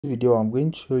Video I'm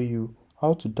going to show you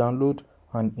how to download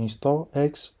and install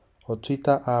X or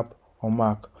Twitter app on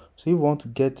Mac. So if you want to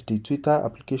get the Twitter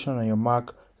application on your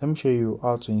Mac, let me show you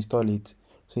how to install it.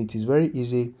 So it is very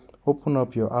easy. Open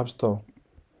up your App Store.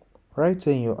 Right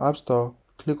here in your App Store,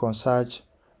 click on search,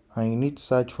 and you need to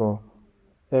search for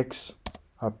X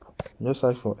app. Just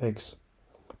search for X.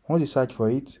 Once you search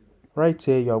for it, right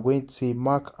here you are going to see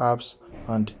Mac apps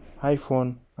and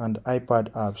iPhone and iPad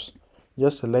apps.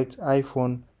 Just select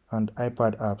iPhone and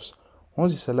iPad apps.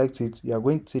 Once you select it, you are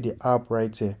going to see the app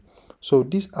right here. So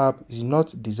this app is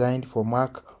not designed for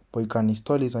Mac, but you can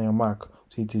install it on your Mac.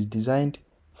 So it is designed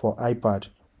for iPad,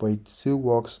 but it still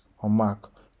works on Mac.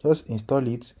 Just install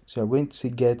it. So you are going to see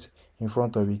Get in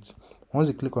front of it. Once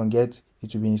you click on Get,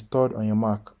 it will be installed on your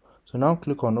Mac. So now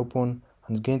click on Open,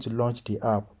 and it's going to launch the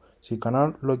app. So you can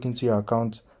now log into your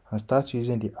account and start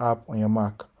using the app on your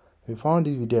Mac. If you found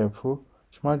this video helpful,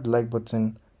 smash the like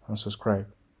button and subscribe.